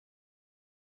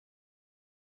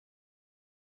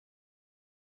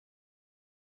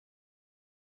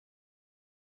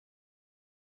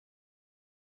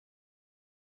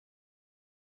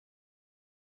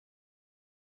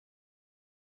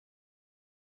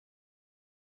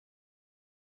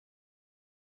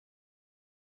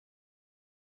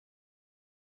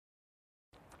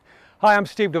Hi, I'm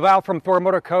Steve Duval from Thor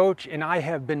Motor Coach, and I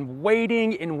have been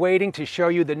waiting and waiting to show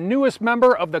you the newest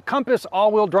member of the Compass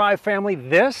all-wheel drive family.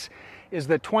 This is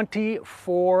the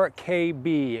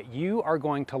 24KB. You are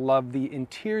going to love the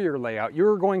interior layout.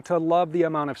 You're going to love the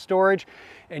amount of storage,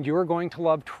 and you're going to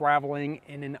love traveling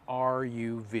in an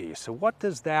RUV. So what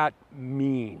does that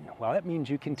mean? Well, that means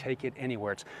you can take it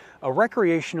anywhere. It's a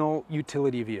recreational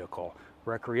utility vehicle.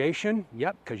 Recreation,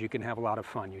 yep, because you can have a lot of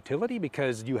fun. Utility,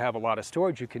 because you have a lot of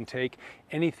storage. You can take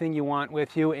anything you want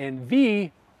with you. And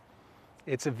V,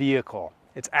 it's a vehicle.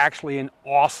 It's actually an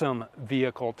awesome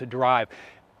vehicle to drive.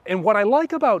 And what I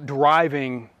like about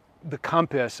driving the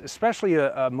Compass, especially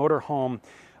a motorhome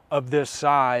of this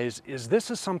size, is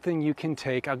this is something you can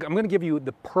take. I'm going to give you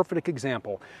the perfect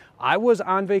example. I was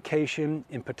on vacation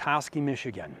in Petoskey,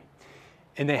 Michigan,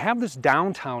 and they have this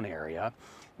downtown area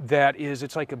that is,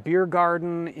 it's like a beer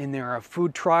garden, and there are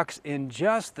food trucks, and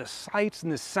just the sights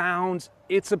and the sounds,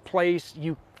 it's a place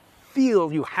you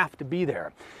feel you have to be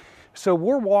there. So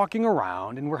we're walking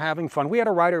around and we're having fun. We had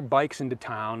to ride our bikes into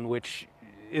town, which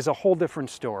is a whole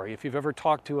different story. If you've ever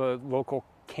talked to a local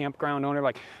campground owner,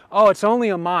 like, oh, it's only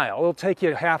a mile, it'll take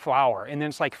you a half hour, and then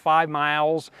it's like 5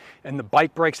 miles and the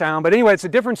bike breaks down. But anyway, it's a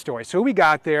different story. So we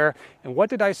got there, and what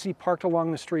did I see parked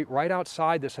along the street right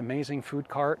outside this amazing food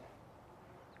cart?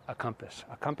 A Compass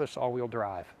all-wheel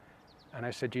drive. And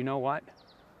I said, you know what?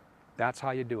 That's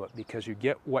how you do it, because you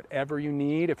get whatever you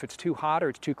need. If it's too hot or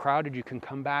it's too crowded, you can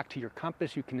come back to your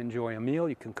Compass, you can enjoy a meal,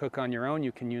 you can cook on your own,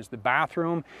 you can use the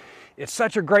bathroom. It's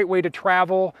such a great way to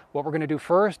travel. What we're going to do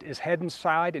first is head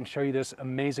inside and show you this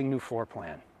amazing new floor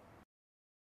plan.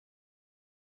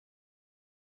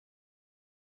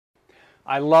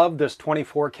 I love this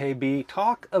 24KB.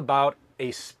 Talk about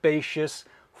a spacious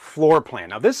floor plan.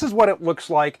 Now this is what it looks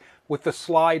like with the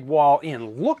slide wall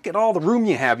in. Look at all the room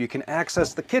you have. You can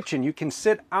access the kitchen. You can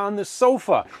sit on the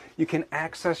sofa. You can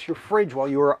access your fridge while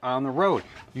you are on the road.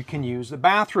 You can use the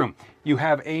bathroom. You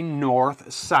have a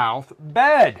north-south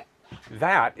bed.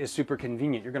 That is super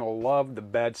convenient. You're going to love the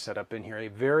bed setup in here. A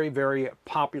very, very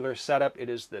popular setup. It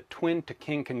is the twin to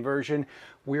king conversion.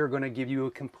 We're going to give you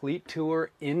a complete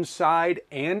tour inside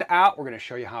and out. We're going to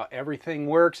show you how everything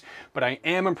works. But I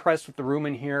am impressed with the room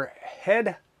in here.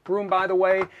 Headroom, by the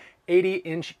way,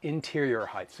 80-inch interior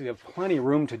height. So you have plenty of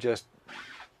room to just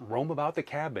roam about the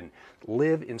cabin.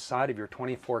 Live inside of your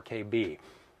 24KB.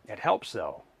 It helps,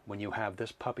 though, when you have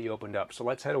this puppy opened up. So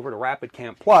let's head over to Rapid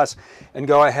Camp Plus and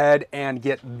go ahead and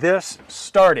get this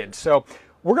started. So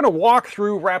we're going to walk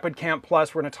through Rapid Camp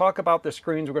Plus. We're going to talk about the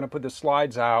screens. We're going to put the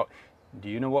slides out. Do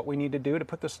you know what we need to do to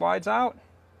put the slides out?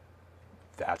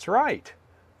 That's right.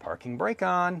 Parking brake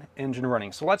on, engine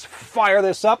running. So let's fire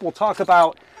this up. We'll talk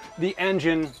about the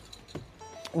engine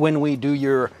when we do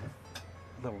your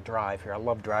little drive here. I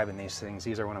love driving these things.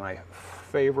 These are one of my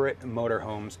favorite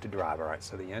motorhomes to drive. All right,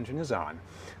 so the engine is on.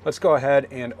 Let's go ahead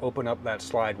and open up that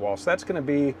slide wall. So that's going to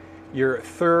be your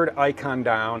third icon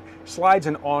down. Slides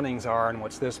and awnings are on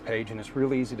what's this page, and it's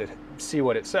really easy to see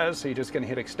what it says. So you're just going to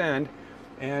hit extend,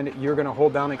 and you're going to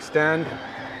hold down extend.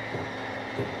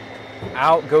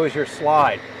 Out goes your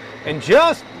slide. And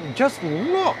just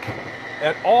look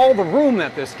at all the room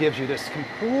that this gives you. This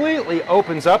completely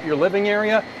opens up your living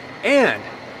area, and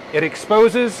it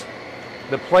exposes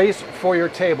the place for your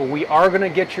table. We are going to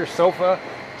get your sofa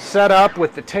set up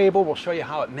with the table. We'll show you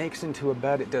how it makes into a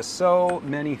bed. It does so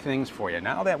many things for you.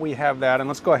 Now that we have that, and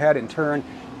let's go ahead and turn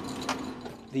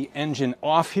the engine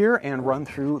off here and run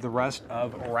through the rest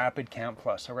of Rapid Camp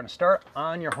Plus. So we're going to start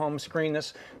on your home screen.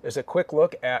 This is a quick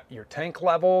look at your tank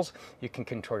levels. You can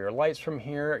control your lights from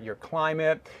here, your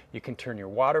climate. You can turn your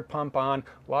water pump on.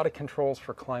 A lot of controls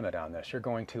for climate on this. You're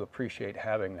going to appreciate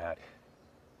having that.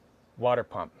 Water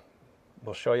pump.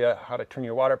 We'll show you how to turn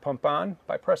your water pump on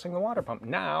by pressing the water pump.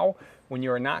 Now, when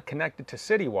you are not connected to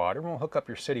city water, we'll hook up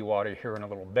your city water here in a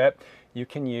little bit, you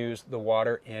can use the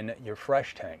water in your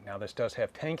fresh tank. Now, this does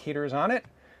have tank heaters on it.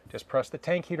 Just press the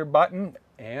tank heater button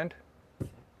and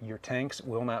your tanks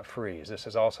will not freeze. This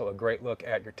is also a great look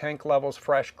at your tank levels,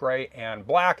 fresh, gray, and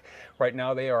black. Right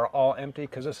now, they are all empty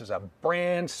because this is a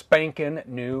brand spanking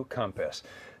new Compass.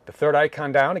 The third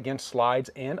icon down, again, slides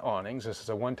and awnings. This is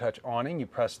a one-touch awning. You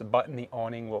press the button, the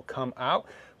awning will come out.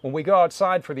 When we go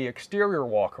outside for the exterior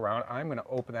walk around, I'm going to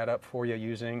open that up for you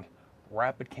using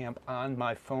Rapid Camp on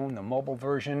my phone, the mobile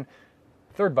version.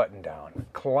 Third button down,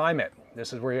 climate.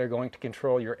 This is where you're going to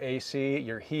control your AC,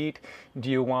 your heat.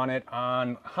 Do you want it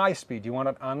on high speed? Do you want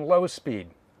it on low speed?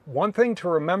 One thing to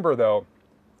remember, though,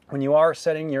 when you are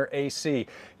setting your AC,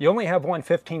 you only have one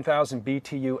 15,000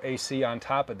 BTU AC on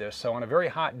top of this. So on a very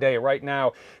hot day right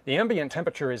now, the ambient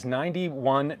temperature is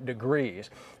 91 degrees.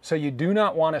 So you do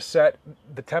not want to set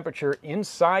the temperature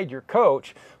inside your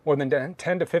coach more than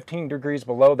 10 to 15 degrees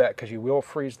below that, because you will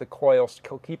freeze the coils.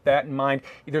 So keep that in mind.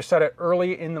 Either set it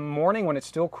early in the morning when it's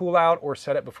still cool out, or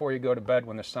set it before you go to bed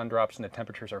when the sun drops and the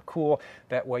temperatures are cool.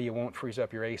 That way you won't freeze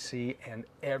up your AC, and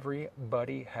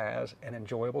everybody has an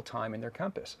enjoyable time in their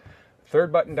Compass.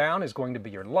 Third button down is going to be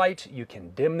your light. You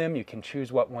can dim them. You can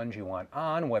choose what ones you want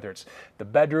on, whether it's the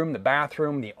bedroom, the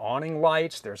bathroom, the awning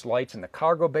lights. There's lights in the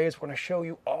cargo bays. We're going to show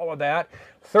you all of that.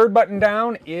 Third button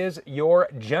down is your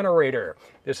generator.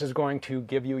 This is going to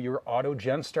give you your auto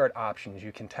gen start options.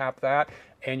 You can tap that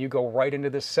and you go right into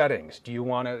the settings. Do you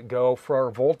want to go for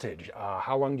voltage?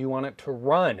 How long do you want it to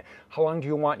run? How long do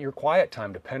you want your quiet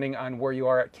time, depending on where you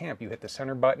are at camp? You hit the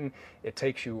center button, it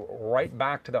takes you right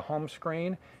back to the home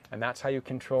screen, and that's how you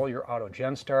control your auto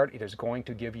gen start. It is going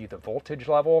to give you the voltage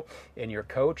level in your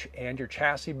coach and your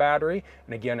chassis battery.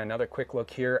 And again, another quick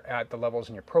look here at the levels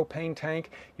in your propane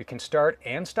tank. You can start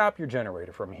and stop your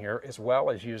generator from here, as well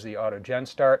as use the auto gen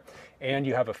start. And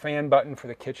you have a fan button for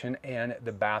the kitchen and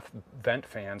the bath vent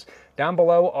fans. Down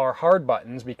below are hard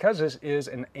buttons. Because this is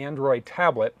an Android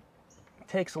tablet, it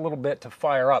takes a little bit to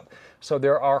fire up. So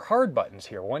there are hard buttons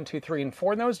here, 1, 2, 3, and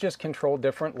 4. And those just control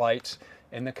different lights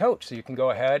in the coach. So you can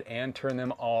go ahead and turn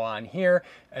them all on here.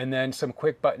 And then some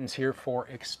quick buttons here for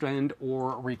extend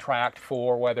or retract,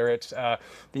 for whether it's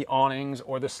the awnings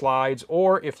or the slides,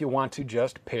 or if you want to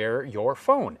just pair your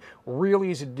phone. Real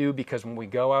easy to do, because when we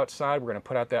go outside, we're going to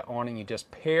put out that awning. You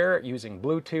just pair using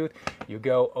Bluetooth. You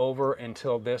go over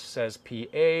until this says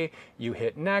PA. You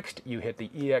hit next. You hit the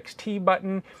EXT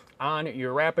button on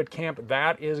your Rapid Camp.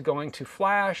 That is going to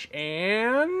flash,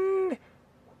 and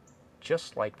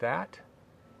just like that,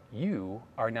 you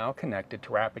are now connected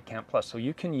to Rapid Camp Plus. So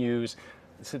you can use,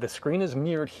 so the screen is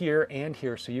mirrored here and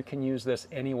here, so you can use this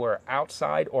anywhere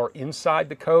outside or inside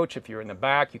the coach. If you're in the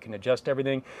back, you can adjust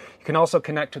everything. You can also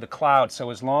connect to the cloud.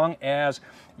 So as long as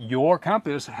your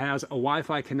Compass has a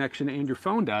Wi-Fi connection and your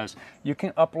phone does, you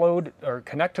can upload or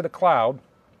connect to the cloud,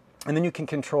 and then you can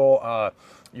control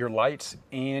your lights,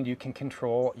 and you can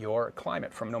control your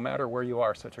climate from no matter where you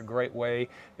are. So it's a great way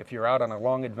if you're out on a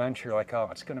long adventure, you're like, oh,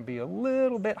 it's going to be a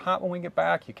little bit hot when we get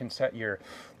back. You can set your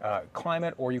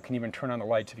climate, or you can even turn on the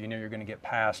lights if you know you're going to get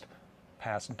past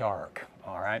dark.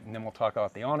 All right, and then we'll talk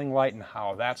about the awning light and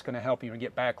how that's going to help you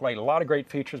get backlight. A lot of great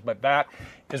features, but that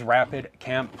is Rapid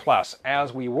Camp Plus.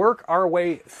 As we work our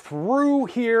way through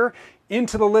here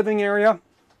into the living area,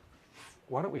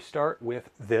 why don't we start with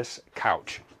this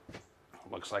couch?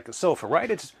 Looks like a sofa, right?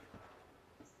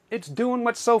 It's doing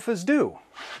what sofas do.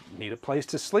 Need a place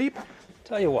to sleep?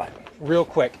 Tell you what, real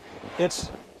quick,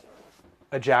 it's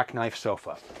a jackknife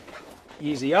sofa.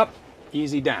 Easy up,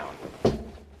 easy down.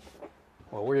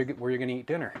 Well, where are you gonna eat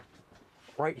dinner?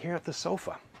 Right here at the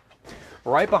sofa.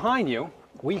 Right behind you,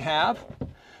 we have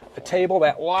a table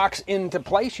that locks into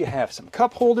place. You have some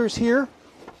cup holders here,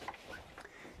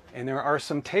 and there are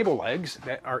some table legs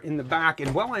that are in the back.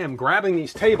 And while I am grabbing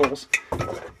these tables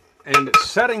and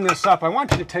setting this up, I want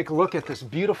you to take a look at this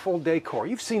beautiful decor.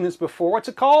 You've seen this before. What's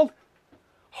it called?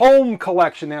 Home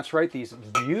collection. That's right. These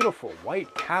beautiful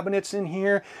white cabinets in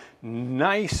here.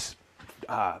 Nice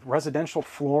residential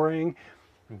flooring.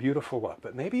 Beautiful look.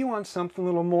 But maybe you want something a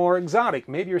little more exotic.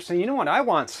 Maybe you're saying, you know what? I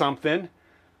want something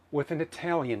with an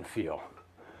Italian feel.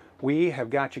 We have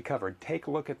got you covered. Take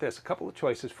a look at this. A couple of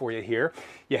choices for you here.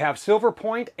 You have Silver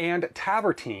Point and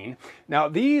Tavertine. Now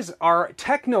these are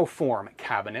Technoform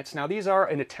cabinets. Now these are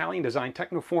an Italian design.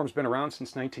 Technoform's been around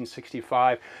since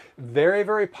 1965. Very,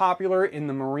 very popular in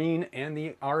the marine and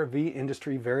the RV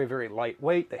industry. Very, very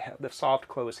lightweight. They have the soft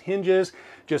close hinges.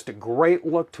 Just a great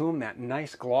look to them. That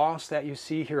nice gloss that you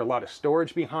see here. A lot of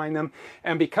storage behind them.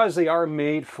 And because they are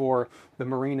made for the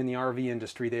marine and the RV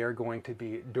industry, they are going to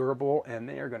be durable, and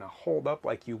they are going to hold up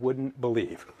like you wouldn't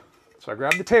believe. So I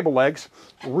grabbed the table legs.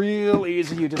 Real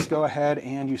easy. You just go ahead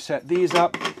and you set these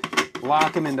up,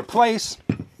 lock them into place.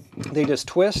 They just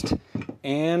twist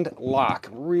and lock.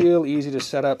 Real easy to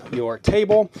set up your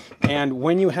table. And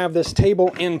when you have this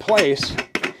table in place,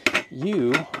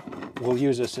 you will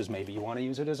use this as, maybe you want to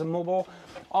use it as a mobile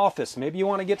office. Maybe you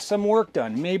want to get some work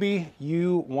done. Maybe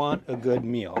you want a good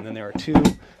meal. And then there are two.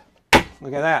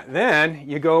 Look at that. Then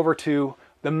you go over to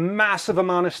the massive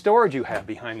amount of storage you have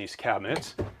behind these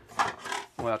cabinets.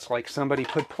 Well, it's like somebody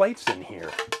put plates in here.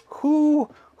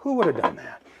 Who would have done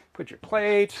that? Put your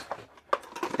plates,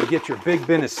 you get your big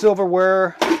bin of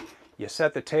silverware, you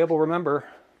set the table, remember,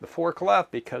 the fork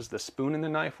left because the spoon and the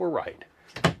knife were right.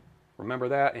 Remember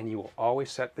that, and you will always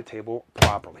set the table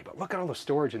properly. But look at all the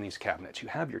storage in these cabinets. You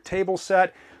have your table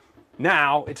set.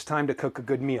 Now it's time to cook a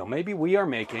good meal. Maybe we are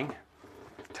making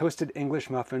toasted English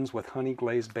muffins with honey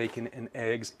glazed bacon and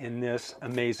eggs in this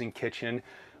amazing kitchen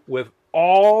with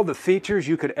all the features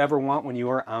you could ever want when you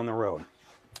are on the road.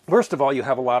 First of all, you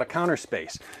have a lot of counter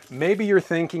space. Maybe you're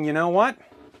thinking, you know what?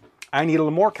 I need a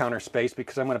little more counter space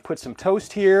because I'm going to put some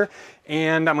toast here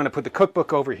and I'm going to put the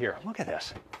cookbook over here. Look at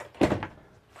this.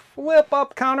 Flip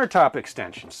up countertop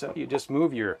extension. So you just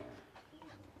move your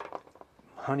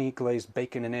honey glazed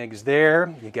bacon and eggs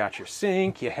there. You got your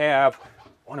sink. You have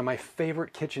one of my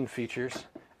favorite kitchen features.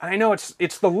 And I know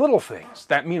it's the little things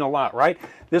that mean a lot, right?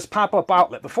 This pop-up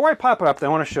outlet. Before I pop it up, I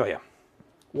want to show you.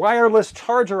 Wireless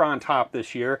charger on top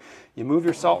this year. You move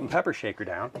your salt and pepper shaker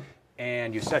down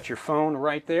and you set your phone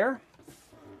right there.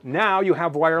 Now you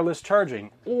have wireless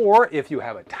charging. Or if you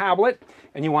have a tablet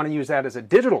and you want to use that as a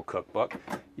digital cookbook,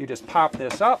 you just pop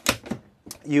this up.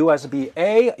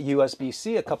 USB-A,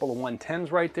 USB-C, a couple of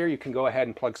 110s right there. You can go ahead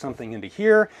and plug something into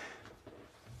here.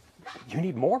 You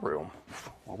need more room.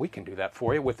 Well, we can do that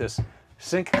for you with this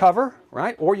sink cover,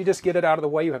 right? Or you just get it out of the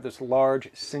way. You have this large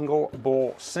single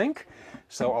bowl sink.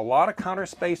 So a lot of counter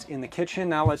space in the kitchen.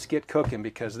 Now let's get cooking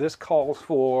because this calls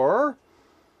for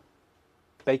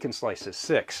bacon slices.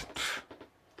 6,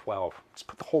 12. Let's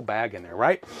put the whole bag in there,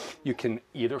 right? You can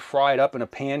either fry it up in a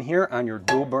pan here on your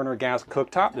dual burner gas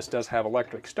cooktop. This does have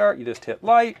electric start. You just hit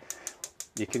light.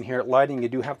 You can hear it lighting. You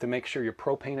do have to make sure your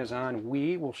propane is on.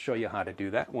 We will show you how to do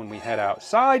that when we head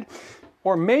outside.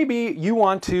 Or maybe you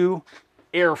want to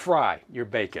air fry your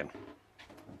bacon.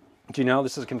 Do you know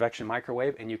this is a convection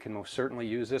microwave and you can most certainly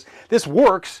use this. This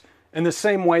works in the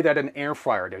same way that an air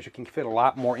fryer does. You can fit a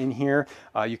lot more in here.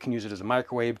 You can use it as a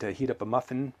microwave to heat up a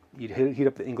muffin, heat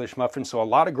up the English muffin. So a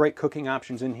lot of great cooking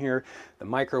options in here. The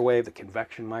microwave, the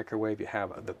convection microwave, you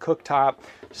have the cooktop,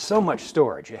 so much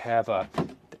storage. You have the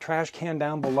trash can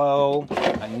down below,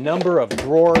 a number of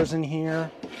drawers in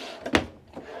here,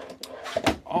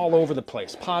 all over the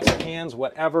place, pots, pans,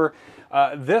 whatever.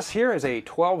 This here is a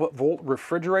 12-volt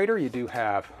refrigerator. You do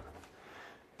have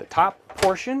the top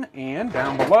portion, and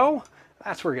down below,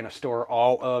 that's where you're going to store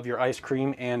all of your ice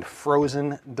cream and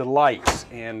frozen delights.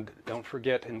 And don't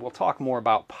forget, and we'll talk more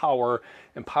about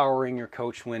empowering your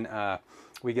coach when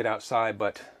we get outside,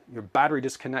 but your battery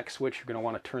disconnect switch, you're going to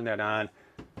want to turn that on.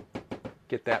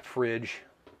 Get that fridge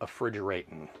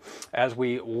refrigerating. As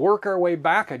we work our way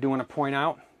back, I do want to point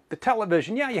out the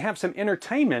television. Yeah, you have some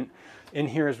entertainment in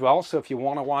here as well. So if you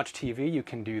want to watch TV, you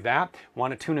can do that.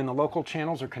 Want to tune in the local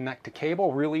channels or connect to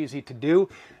cable, really easy to do.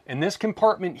 In this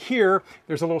compartment here,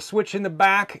 there's a little switch in the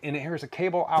back and here's a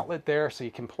cable outlet there so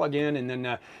you can plug in, and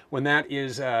then when that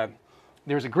is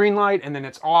there's a green light and then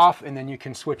it's off, and then you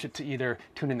can switch it to either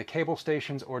tune in the cable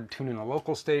stations or tune in the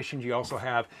local stations. You also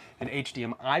have an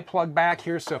HDMI plug back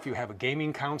here, so if you have a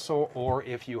gaming console or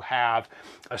if you have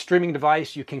a streaming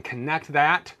device, you can connect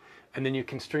that and then you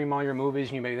can stream all your movies.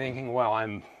 And you may be thinking, well,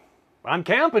 I'm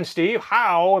camping, Steve.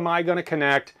 How am I going to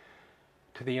connect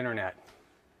to the internet?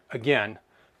 Again,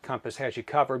 Compass has you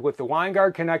covered with the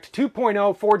WineGuard Connect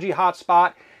 2.0 4G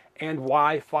hotspot and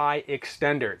Wi-Fi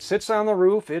extender. It sits on the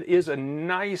roof. It is a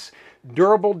nice,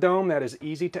 durable dome that is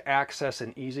easy to access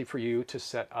and easy for you to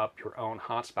set up your own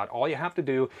hotspot. All you have to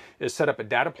do is set up a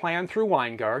data plan through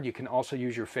WineGuard. You can also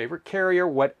use your favorite carrier,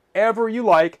 whatever you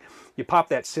like. You pop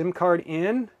that SIM card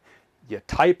in, you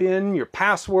type in your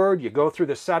password, you go through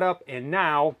the setup, and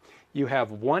now you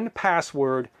have one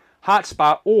password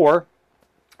hotspot, or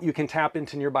you can tap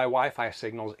into nearby Wi-Fi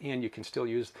signals and you can still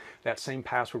use that same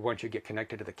password once you get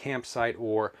connected to the campsite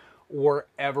or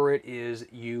wherever it is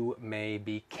you may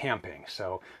be camping.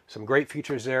 So some great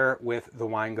features there with the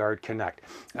WineGuard Connect.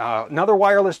 Another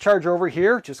wireless charger over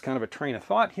here, just kind of a train of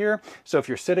thought here. So if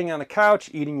you're sitting on the couch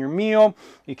eating your meal,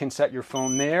 you can set your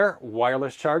phone there.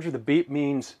 Wireless charger, the beep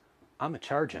means I'm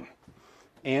a-charging.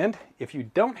 And if you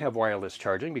don't have wireless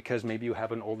charging, because maybe you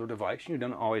have an older device, you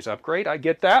don't always upgrade, I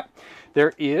get that.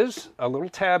 There is a little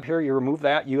tab here, you remove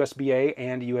that, USB-A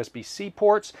and USB-C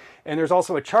ports. And there's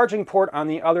also a charging port on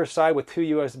the other side with 2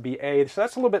 USB-A. So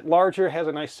that's a little bit larger, has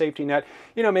a nice safety net.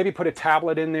 You know, maybe put a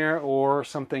tablet in there or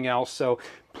something else. So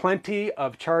plenty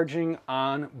of charging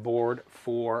on board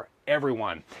for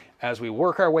everyone. As we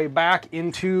work our way back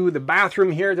into the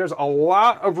bathroom here, there's a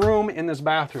lot of room in this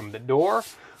bathroom. The door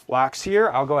locks here.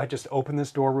 I'll go ahead and just open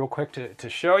this door real quick to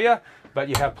show you, but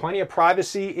you have plenty of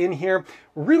privacy in here.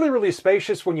 Really, really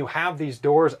spacious when you have these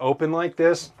doors open like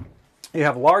this. You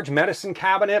have large medicine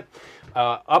cabinet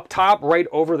up top right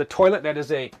over the toilet. That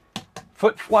is a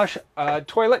foot flush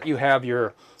toilet. You have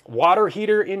your water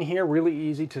heater in here, really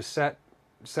easy to set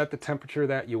set the temperature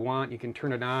that you want. You can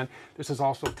turn it on. This is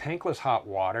also tankless hot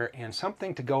water, and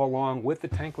something to go along with the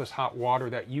tankless hot water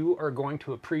that you are going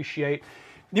to appreciate.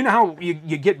 You know how you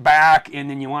get back and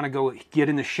then you want to go get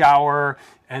in the shower,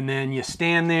 and then you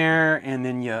stand there and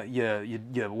then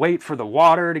you wait for the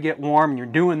water to get warm, and you're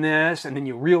doing this, and then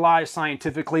you realize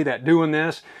scientifically that doing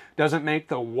this doesn't make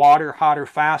the water hotter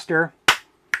faster.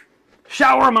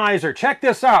 Shower miser, check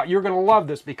this out. You're going to love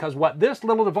this, because what this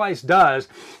little device does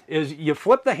is you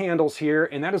flip the handles here,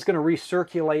 and that is going to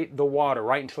recirculate the water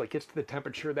right until it gets to the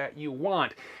temperature that you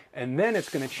want. And then it's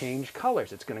going to change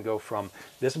colors. It's going to go from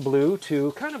this blue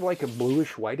to kind of like a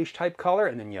bluish whitish type color,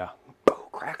 and then you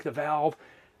crack the valve.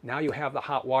 Now you have the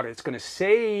hot water. It's going to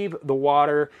save the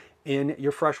water in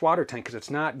your fresh water tank, because it's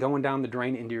not going down the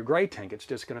drain into your gray tank. It's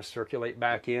just going to circulate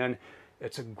back in.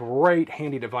 It's a great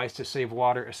handy device to save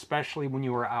water, especially when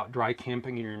you are out dry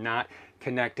camping and you're not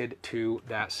connected to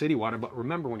that city water. But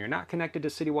remember, when you're not connected to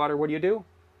city water, what do?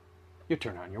 You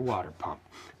turn on your water pump,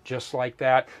 just like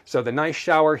that. So the nice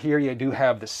shower here, you do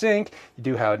have the sink, you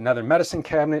do have another medicine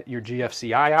cabinet, your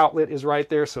GFCI outlet is right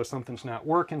there, so if something's not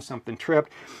working, something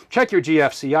tripped, check your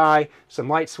GFCI, some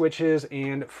light switches,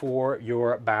 and for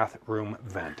your bathroom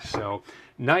vent. So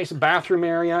nice bathroom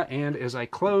area, and as I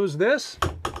close this,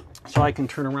 so I can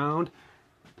turn around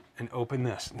and open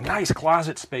this. Nice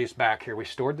closet space back here. We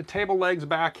stored the table legs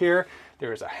back here.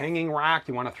 There's a hanging rack.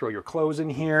 You want to throw your clothes in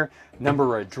here.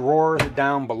 Number of drawers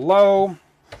down below.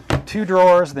 2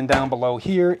 drawers. Then down below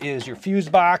here is your fuse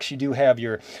box. You do have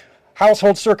your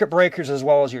household circuit breakers as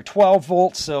well as your 12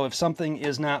 volts. So if something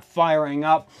is not firing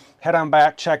up, head on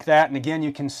back, check that. And again,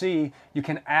 you can see, you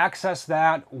can access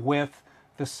that with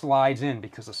the slides in,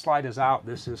 because the slide is out.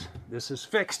 This is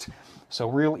fixed. So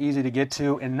real easy to get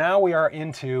to. And now we are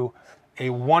into a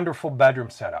wonderful bedroom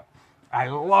setup. I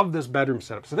love this bedroom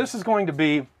setup. So this is going to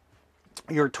be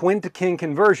your twin to king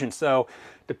conversion. So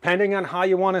depending on how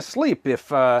you want to sleep,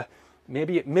 if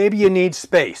maybe you need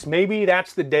space. Maybe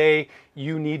that's the day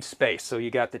you need space. So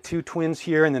you got the 2 twins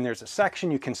here, and then there's a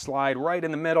section you can slide right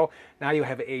in the middle. Now you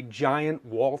have a giant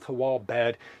wall-to-wall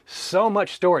bed. So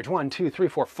much storage. 1, 2, 3,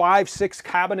 4, 5, 6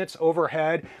 cabinets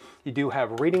overhead. You do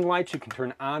have reading lights you can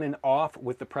turn on and off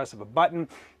with the press of a button.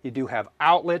 You do have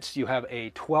outlets. You have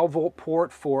a 12-volt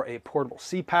port for a portable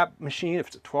CPAP machine. If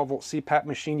it's a 12-volt CPAP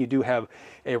machine, you do have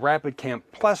a Rapid Camp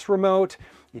Plus remote.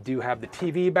 You do have the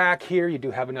TV back here. You do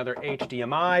have another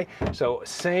HDMI. So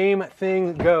same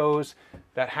thing goes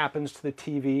that happens to the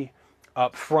TV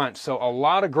up front. So a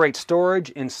lot of great storage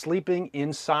in sleeping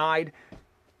inside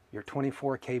your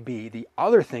 24 KB. The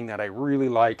other thing that I really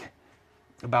like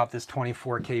about this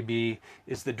 24 KB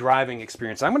is the driving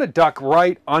experience. I'm going to duck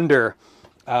right under,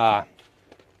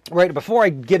 right before I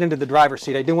get into the driver's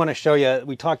seat, I do want to show you,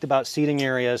 we talked about seating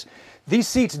areas. These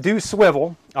seats do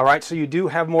swivel, all right, so you do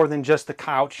have more than just the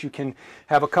couch. You can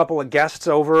have a couple of guests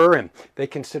over and they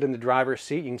can sit in the driver's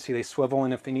seat. You can see they swivel,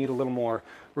 and if they need a little more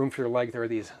room for your leg, there are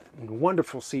these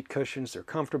wonderful seat cushions. They're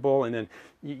comfortable, and then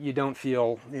you don't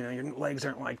feel, you know, your legs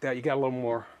aren't like that. You got a little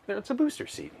more, it's a booster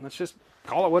seat. Let's just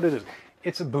call it what it is.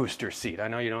 It's a booster seat. I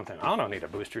know you don't think, I don't need a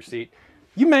booster seat.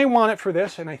 You may want it for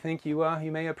this, and I think you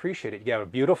may appreciate it. You have a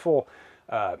beautiful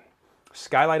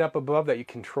skylight up above that you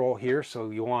control here, so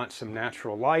you want some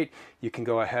natural light. You can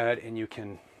go ahead and you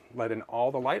can let in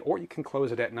all the light, or you can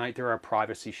close it at night. There are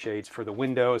privacy shades for the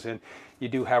windows, and you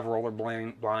do have roller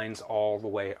blinds all the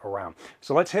way around.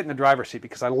 So let's hit in the driver's seat,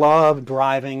 because I love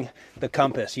driving the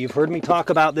Compass. You've heard me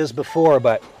talk about this before,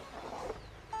 but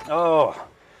oh,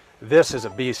 this is a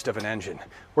beast of an engine.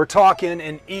 We're talking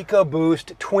an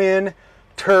EcoBoost twin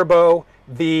turbo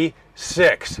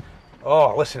V6.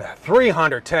 Oh, listen to that,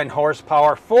 310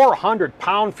 horsepower, 400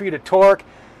 pound-feet of torque.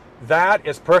 That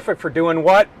is perfect for doing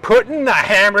what? Putting the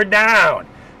hammer down.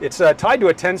 It's tied to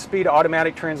a 10-speed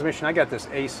automatic transmission. I got this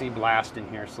AC blast in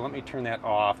here, so let me turn that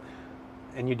off.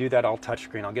 And you do that all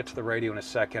touchscreen. I'll get to the radio in a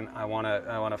second. I want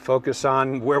to focus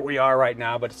on where we are right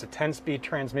now, but it's a 10-speed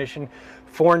transmission.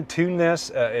 Ford tuned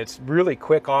this. It's really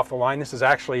quick off the line. This is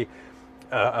actually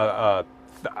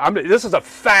this is a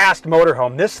fast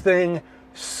motorhome. This thing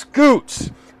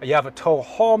scoots. You have a tow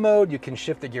haul mode. You can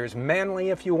shift the gears manually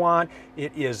if you want.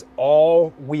 It is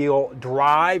all-wheel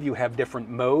drive. You have different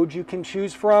modes you can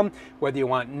choose from, whether you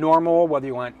want normal, whether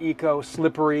you want eco,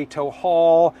 slippery, tow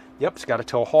haul. Yep, it's got a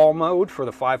tow haul mode for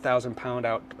the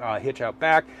 5,000-pound hitch out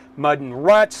back, mud and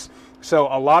ruts. So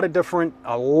a lot of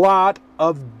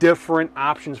different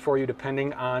options for you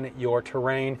depending on your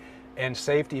terrain and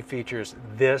safety features.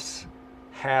 This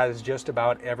has just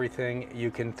about everything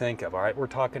you can think of. All right, we're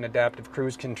talking adaptive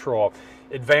cruise control,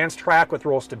 advanced track with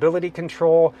roll stability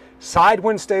control, side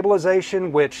wind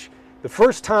stabilization, which The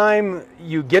first time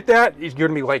you get that, you're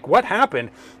going to be like, what happened?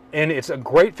 And it's a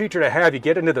great feature to have. You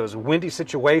get into those windy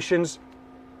situations,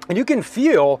 and you can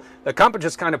feel the compass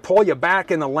just kind of pull you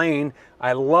back in the lane.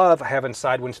 I love having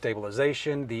side wind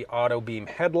stabilization, the auto beam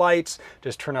headlights.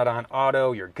 Just turn it on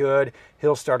auto, you're good.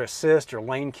 Hill start assist, your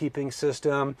lane keeping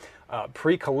system.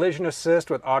 Pre-collision assist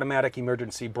with automatic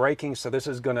emergency braking. So this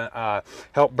is going to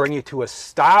help bring you to a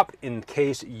stop in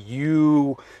case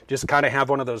you just kind of have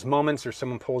one of those moments or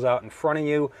someone pulls out in front of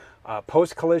you.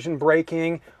 Post-collision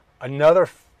braking, another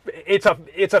it's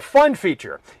a fun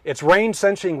feature. It's rain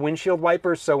sensing windshield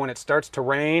wipers, so when it starts to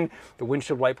rain, the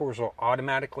windshield wipers will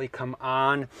automatically come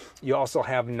on. You also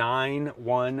have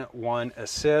 911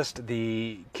 assist.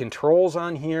 The controls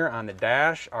on here on the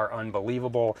dash are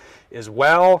unbelievable as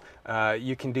well.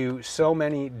 You can do so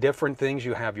many different things.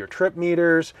 You have your trip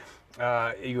meters.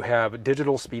 You have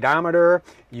digital speedometer,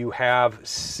 you have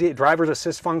driver's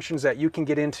assist functions that you can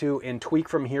get into and tweak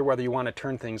from here, whether you want to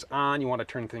turn things on, you want to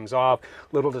turn things off,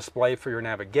 little display for your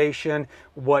navigation,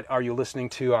 what are you listening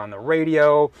to on the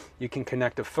radio, you can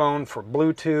connect a phone for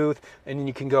Bluetooth, and then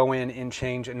you can go in and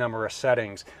change a number of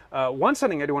settings. One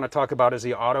setting I do want to talk about is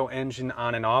the auto engine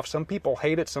on and off. Some people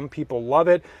hate it, some people love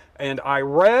it. And I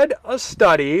read a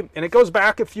study, and it goes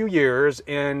back a few years,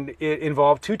 and it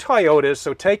involved 2 Toyotas,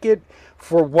 so take it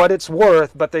for what it's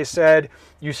worth, but they said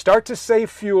you start to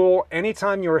save fuel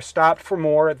anytime you are stopped for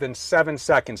more than 7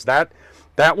 seconds. That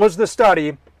was the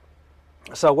study.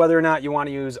 So whether or not you want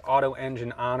to use auto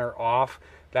engine on or off,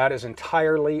 that is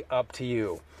entirely up to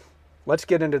you. Let's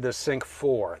get into the Sync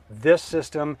 4. This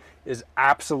system is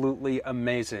absolutely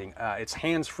amazing. It's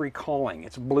hands-free calling,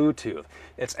 it's Bluetooth,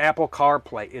 it's Apple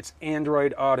CarPlay, it's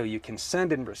Android Auto. You can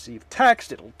send and receive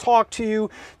text, it'll talk to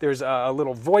you. There's a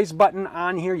little voice button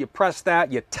on here. You press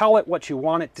that, you tell it what you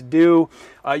want it to do.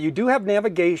 You do have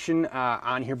navigation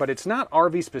on here, but it's not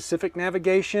RV-specific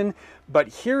navigation. But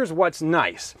here's what's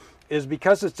nice. Is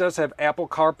because it does have Apple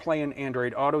CarPlay and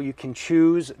Android Auto, you can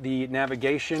choose the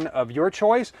navigation of your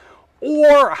choice.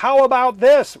 Or how about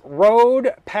this,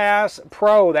 Road Pass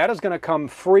Pro? That is going to come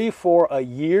free for a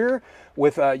year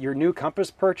with your new Compass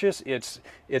purchase. It's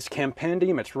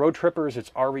Campendium, it's Road Trippers,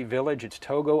 it's RV Village, it's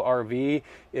Togo RV.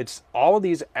 It's all of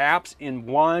these apps in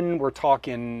one. We're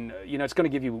talking, you know, it's going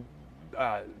to give you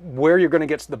where you're going to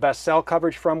get the best cell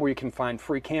coverage from, where you can find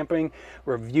free camping,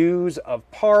 reviews of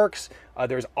parks.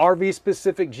 There's RV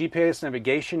specific GPS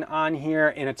navigation on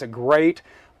here, and it's a great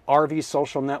RV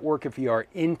social network. If you are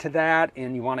into that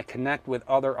and you want to connect with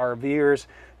other RVers,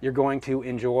 you're going to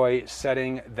enjoy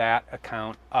setting that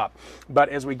account up. But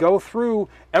as we go through,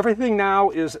 everything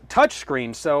now is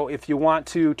touchscreen. So if you want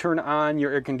to turn on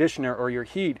your air conditioner or your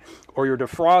heat or your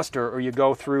defroster, or you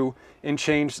go through and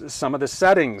change some of the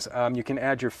settings, you can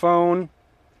add your phone,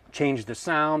 change the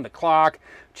sound, the clock,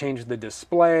 change the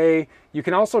display. You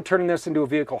can also turn this into a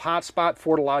vehicle hotspot.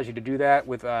 Ford allows you to do that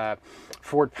with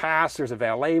Ford Pass. There's a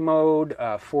valet mode,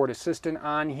 Ford Assistant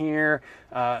on here,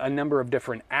 a number of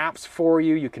different apps for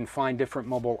you. You can find different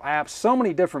mobile apps, so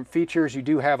many different features. You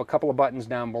do have a couple of buttons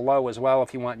down below as well.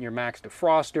 If you want your max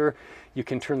defroster, you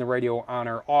can turn the radio on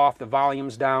or off. The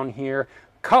volume's down here.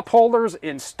 Cup holders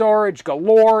in storage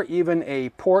galore, even a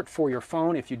port for your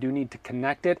phone if you do need to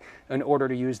connect it in order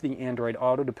to use the Android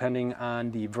Auto, depending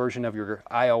on the version of your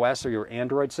iOS or your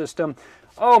Android system.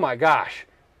 Oh my gosh,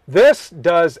 this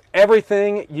does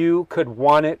everything you could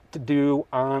want it to do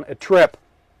on a trip.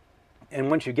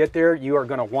 And once you get there, you are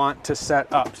going to want to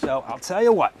set up. So I'll tell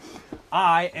you what,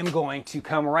 I am going to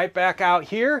come right back out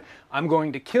here. I'm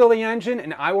going to kill the engine,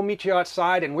 and I will meet you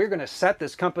outside, and we're going to set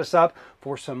this Compass up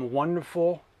for some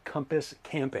wonderful Compass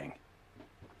camping.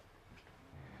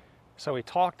 So we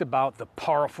talked about the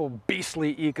powerful,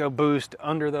 beastly EcoBoost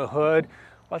under the hood.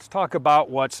 Let's talk about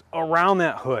what's around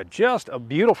that hood. Just a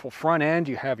beautiful front end.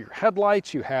 You have your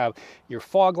headlights, you have your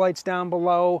fog lights down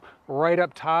below, right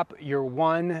up top, your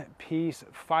one-piece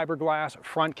fiberglass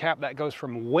front cap that goes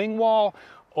from wing wall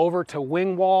over to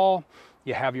wing wall.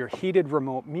 You have your heated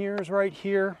remote mirrors right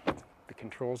here. The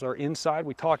controls are inside.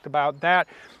 We talked about that.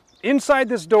 Inside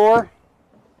this door,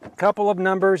 a couple of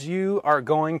numbers you are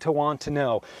going to want to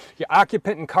know. Your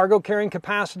occupant and cargo carrying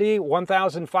capacity,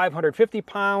 1,550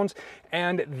 pounds,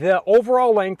 and the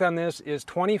overall length on this is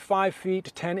 25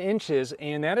 feet 10 inches,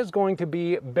 and that is going to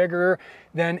be bigger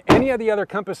than any of the other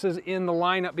Compasses in the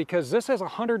lineup because this has a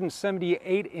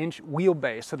 178-inch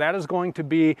wheelbase, so that is going to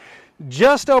be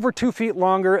just over 2 feet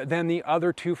longer than the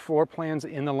other 2 floor plans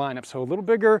in the lineup. So a little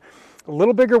bigger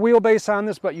wheelbase on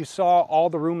this, but you saw all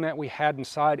the room that we had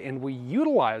inside, and we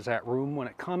utilize that room when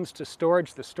it comes to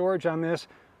storage. The storage on this,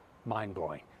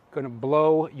 mind-blowing. Going to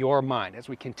blow your mind. As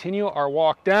we continue our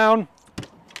walk down,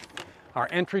 Our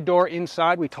entry door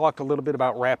inside, we talked a little bit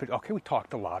about we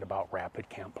talked a lot about Rapid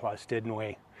Camp Plus, didn't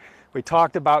we? We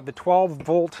talked about the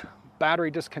 12-volt battery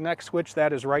disconnect switch.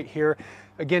 That is right here.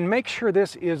 Again, make sure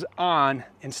this is on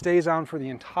and stays on for the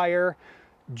entire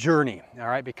journey, all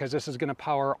right, because this is going to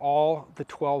power all the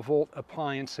 12-volt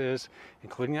appliances,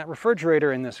 including that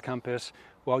refrigerator in this Compass,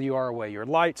 while you are away. Your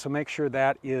light, so make sure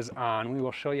that is on. We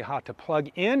will show you how to plug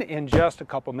in just a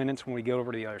couple minutes when we get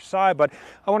over to the other side, but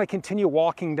I want to continue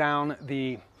walking down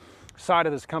the side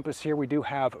of this Compass here. We do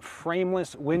have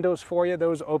frameless windows for you.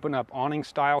 Those open up awning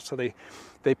style, so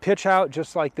they pitch out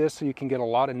just like this, so you can get a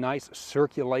lot of nice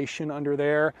circulation under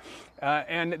there.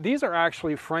 And these are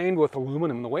actually framed with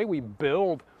aluminum. The way we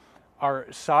build our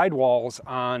sidewalls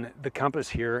on the Compass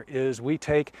here is we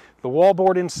take the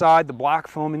wallboard inside, the black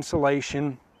foam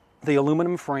insulation, the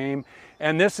aluminum frame,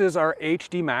 and this is our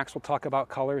HD Max. We'll talk about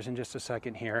colors in just a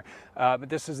second here, but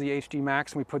this is the HD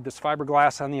Max, and we put this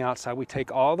fiberglass on the outside. We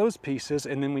take all those pieces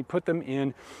and then we put them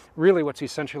in really what's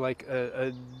essentially like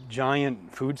a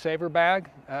giant food saver bag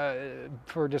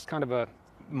for just kind of a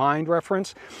mind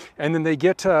reference, and then they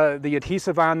get the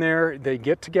adhesive on there, they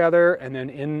get together, and then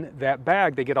in that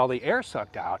bag they get all the air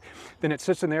sucked out. Then it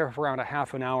sits in there for around a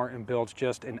half an hour and builds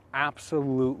just an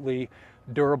absolutely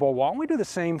durable wall. And we do the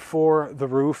same for the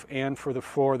roof and for the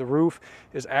floor. The roof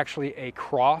is actually a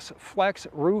cross flex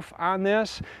roof on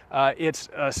this. It's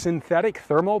a synthetic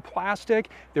thermoplastic.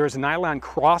 There's nylon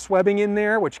cross webbing in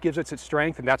there, which gives it its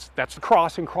strength, and that's the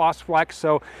cross and cross flex.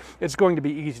 So it's going to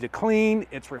be easy to clean,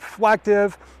 it's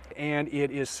reflective, and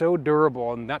it is so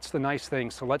durable, and that's the nice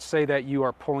thing. So let's say that you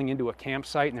are pulling into a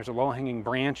campsite and there's a low-hanging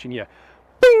branch and you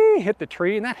bing, hit the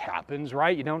tree, and that happens,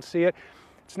 right? You don't see it.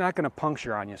 It's not going to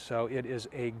puncture on you, so it is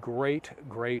a great,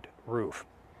 great roof.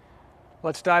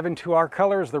 Let's dive into our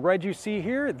colors. The red you see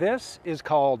here, this is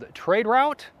called Trade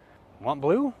Route. Want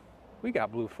blue? We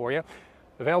got blue for you.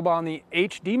 Available on the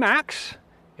HD Max.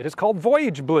 It is called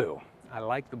Voyage Blue. I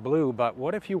like the blue, but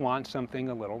what if you want something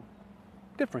a little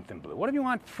different than blue? What if you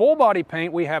want full body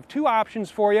paint? We have two options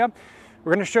for you.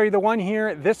 We're going to show you the one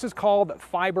here. This is called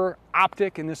Fiber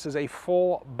Optic, and this is a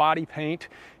full body paint.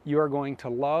 You are going to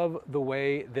love the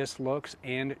way this looks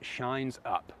and shines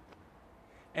up.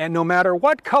 And no matter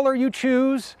what color you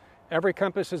choose, every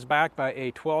Compass is backed by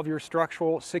a 12-year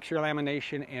structural, 6-year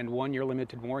lamination, and 1-year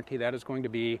limited warranty. That is going to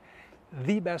be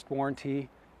the best warranty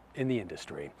in the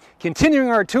industry. Continuing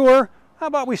our tour, how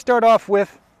about we start off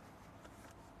with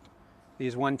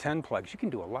these 110 plugs. You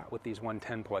can do a lot with these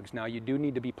 110 plugs. Now you do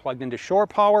need to be plugged into shore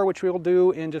power, which we'll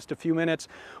do in just a few minutes,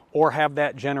 or have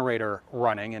that generator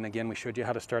running. And again, we showed you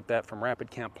how to start that from Rapid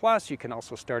Camp Plus. You can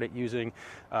also start it using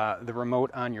the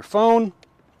remote on your phone.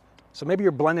 So maybe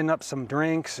you're blending up some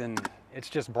drinks and it's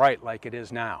just bright like it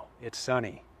is now. It's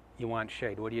sunny. You want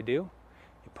shade. What do? You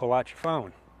pull out your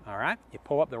phone, all right? You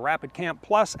pull up the Rapid Camp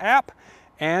Plus app,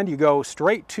 and you go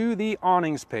straight to the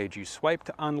awnings page. You swipe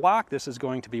to unlock. This is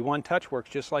going to be one touch, works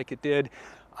just like it did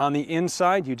on the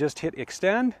inside. You just hit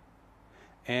extend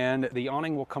and the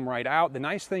awning will come right out. The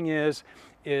nice thing is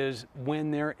when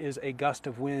there is a gust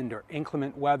of wind or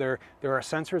inclement weather, there are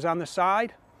sensors on the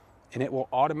side and it will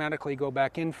automatically go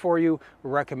back in for you.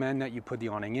 We recommend that you put the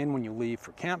awning in when you leave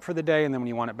for camp for the day, and then when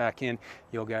you want it back in,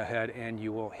 you'll go ahead and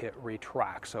you will hit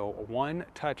retract. So a one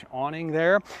touch awning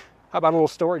there. How about a little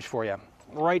storage for you?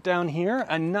 Right down here,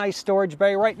 a nice storage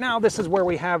bay. Right now, this is where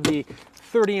we have the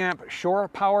 30 amp shore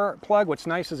power plug. What's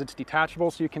nice is it's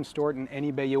detachable, so you can store it in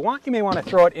any bay you want. You may want to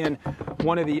throw it in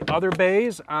one of the other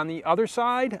bays on the other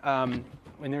side, and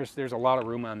there's a lot of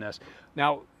room on this.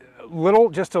 Now,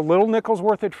 just a little nickel's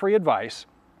worth of free advice,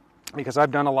 because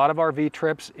I've done a lot of RV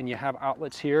trips and you have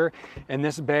outlets here. In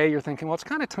this bay, you're thinking, well, it's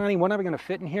kind of tiny. What am I going to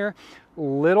fit in here?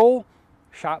 Little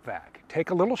shop vac.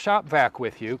 Take a little shop vac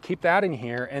with you, keep that in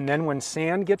here, and then when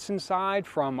sand gets inside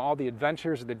from all the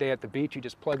adventures of the day at the beach, you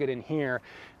just plug it in here,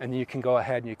 and you can go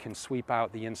ahead and you can sweep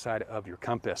out the inside of your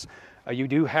Compass. You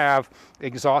do have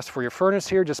exhaust for your furnace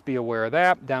here, just be aware of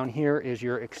that. Down here is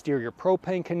your exterior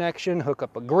propane connection. Hook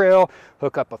up a grill,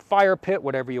 hook up a fire pit,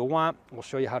 whatever you want. We'll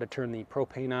show you how to turn the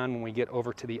propane on when we get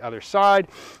over to the other side.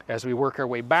 As we work our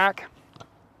way back,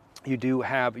 you do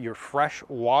have your fresh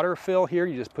water fill here.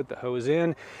 You just put the hose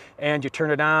in and you turn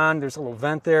it on. There's a little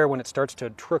vent there. When it starts to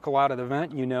trickle out of the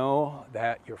vent, you know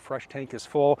that your fresh tank is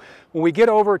full. When we get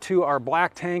over to our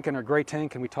black tank and our gray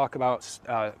tank and we talk about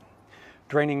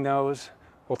draining those,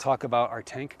 we'll talk about our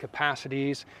tank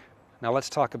capacities. Now let's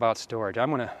talk about storage.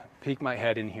 I'm gonna peek my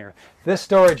head in here. This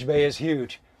storage bay is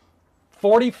huge.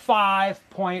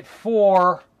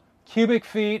 45.4 cubic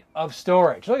feet of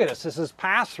storage. Look at this, this is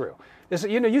pass-through.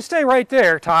 You stay right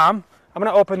there, Tom. I'm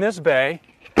gonna open this bay.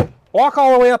 Walk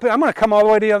all the way up. I'm going to come all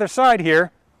the way to the other side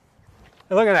here.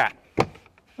 And look at that.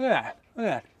 Look at that. Look at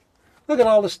that. Look at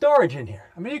all the storage in here.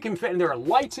 I mean, you can fit, and there are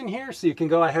lights in here, so you can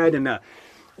go ahead and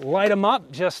light them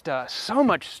up. Just so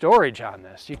much storage on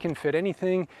this. You can fit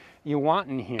anything you want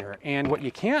in here. And what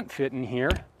you can't fit in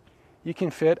here, you can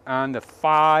fit on the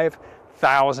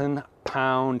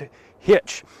 5,000-pound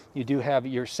hitch. You do have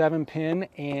your 7-pin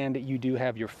and you do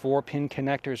have your 4-pin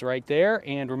connectors right there.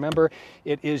 And remember,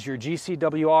 it is your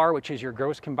GCWR, which is your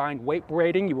gross combined weight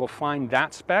rating. You will find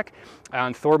that spec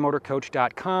on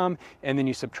thormotorcoach.com, and then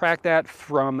you subtract that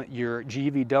from your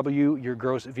GVW, your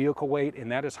gross vehicle weight,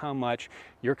 and that is how much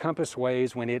your Compass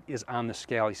weighs when it is on the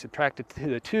scale. You subtract it to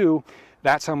the 2,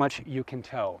 that's how much you can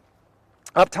tow.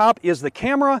 Up top is the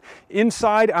camera.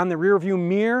 Inside on the rear view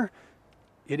mirror,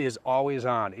 it is always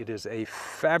on. It is a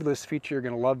fabulous feature. You're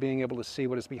going to love being able to see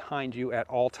what is behind you at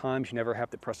all times. You never have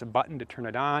to press a button to turn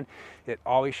it on. It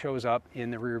always shows up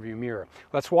in the rear view mirror.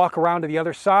 Let's walk around to the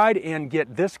other side and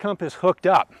get this Compass hooked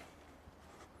up.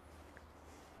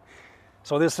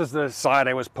 So this is the side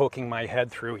I was poking my head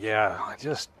through. Yeah, I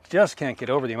just can't get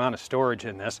over the amount of storage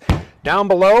in this. Down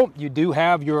below, you do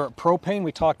have your propane.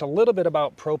 We talked a little bit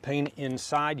about propane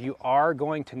inside. You are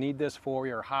going to need this for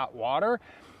your hot water.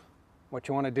 What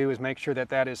you want to do is make sure that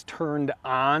that is turned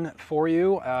on for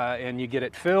you and you get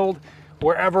it filled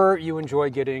wherever you enjoy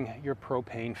getting your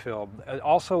propane filled.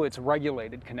 Also, it's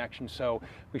regulated connection. So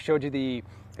we showed you the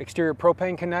exterior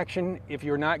propane connection. If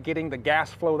you're not getting the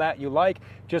gas flow that you like,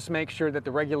 just make sure that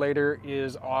the regulator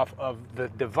is off of the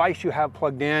device you have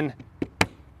plugged in,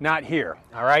 not here,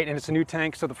 all right? And it's a new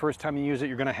tank, so the first time you use it,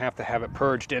 you're gonna have to have it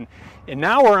purged. And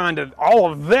now we're on to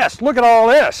all of this. Look at all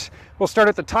this. We'll start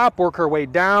at the top, work our way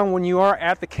down. When you are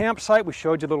at the campsite, we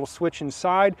showed you a little switch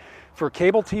inside for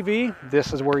cable TV.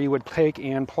 This is where you would take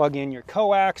and plug in your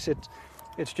coax.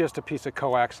 It's just a piece of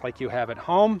coax like you have at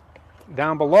home.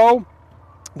 Down below,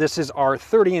 this is our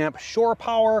 30-amp shore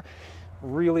power.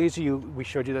 Real easy. We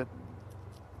showed you the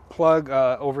plug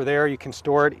over there. You can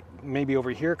store it maybe over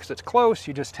here because it's close.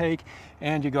 You just take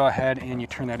and you go ahead and you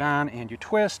turn that on and you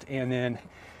twist, and then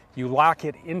you lock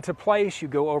it into place. You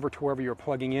go over to wherever you're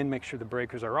plugging in, make sure the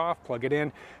breakers are off, plug it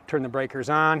in, turn the breakers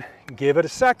on, give it a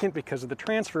second because of the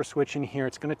transfer switch in here.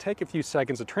 It's going to take a few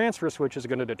seconds. The transfer switch is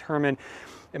going to determine,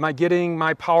 am I getting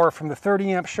my power from the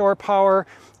 30-amp shore power?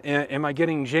 Am I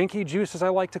getting janky juice, as I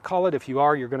like to call it? If you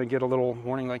are, you're going to get a little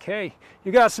warning like, hey,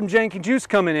 you got some janky juice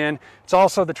coming in. It's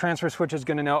also the transfer switch is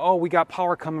going to know, oh, we got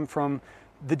power coming from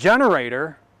the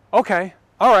generator. Okay,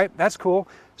 all right, that's cool.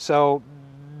 So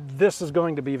this is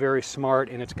going to be very smart,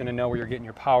 and it's going to know where you're getting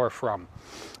your power from.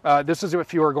 This is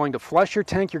if you are going to flush your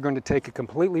tank. You're going to take a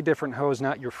completely different hose,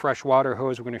 not your fresh water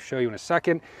hose. We're going to show you in a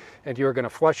second. And you're going to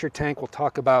flush your tank. We'll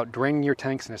talk about draining your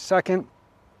tanks in a second.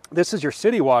 This is your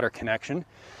city water connection.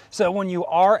 So when you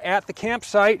are at the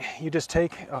campsite, you just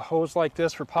take a hose like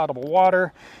this for potable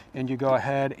water, and you go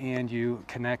ahead and you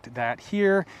connect that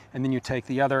here, and then you take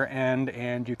the other end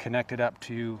and you connect it up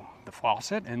to the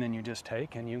faucet, and then you just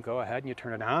take and you go ahead and you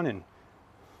turn it on, and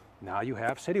now you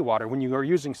have city water. When you are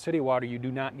using city water, you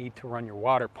do not need to run your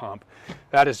water pump.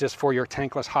 That is just for your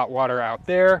tankless hot water out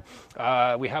there.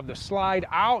 We have the slide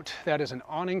out. That is an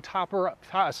awning topper,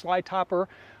 slide topper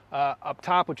up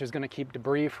top, which is going to keep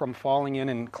debris from falling in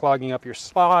and clogging up your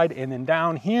slide. And then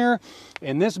down here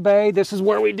in this bay, this is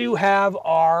where we do have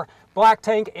our black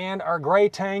tank and our gray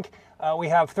tank. We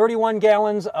have 31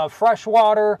 gallons of fresh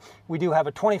water. We do have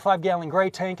a 25-gallon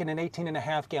gray tank and an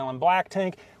 18.5-gallon black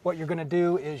tank. What you're going to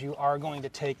do is you are going to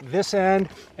take this end,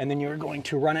 and then you're going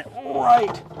to run it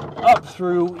right up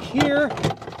through here,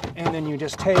 and then you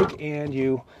just take and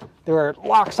there are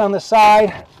locks on the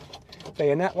side,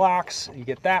 bayonet locks. You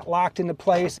get that locked into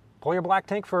place. Pull your black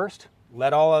tank first.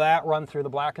 Let all of that run through. The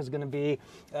black is going to be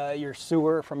your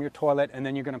sewer from your toilet, and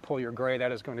then you're going to pull your gray.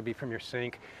 That is going to be from your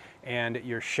sink and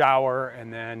your shower,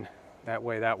 and then that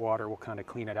way that water will kind of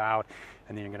clean it out.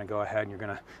 And then you're going to go ahead and you're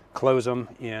going to close them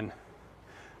in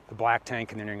the black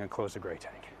tank, and then you're going to close the gray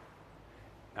tank.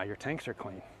 Now your tanks are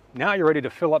clean. Now you're ready to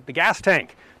fill up the gas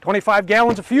tank. 25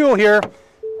 gallons of fuel here.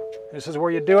 This is where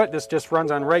you do it. This just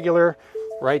runs on regular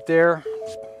right there.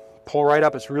 Just pull right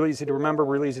up. It's really easy to remember,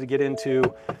 really easy to get into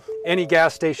any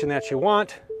gas station that you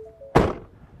want.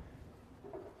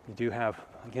 You do have,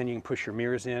 again, you can push your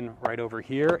mirrors in right over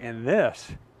here. And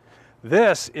this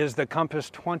is the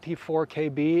Compass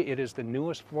 24KB. It is the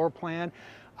newest floor plan.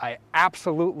 I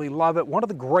absolutely love it. One of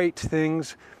the great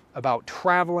things about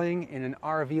traveling in an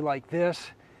RV like this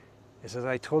is, as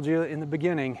I told you in the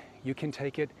beginning, you can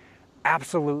take it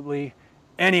absolutely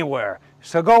anywhere.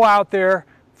 So go out there,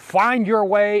 find your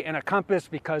way in a Compass,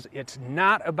 because it's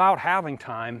not about having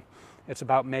time. It's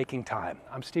about making time.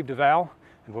 I'm Steve DeVal,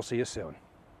 and we'll see you soon.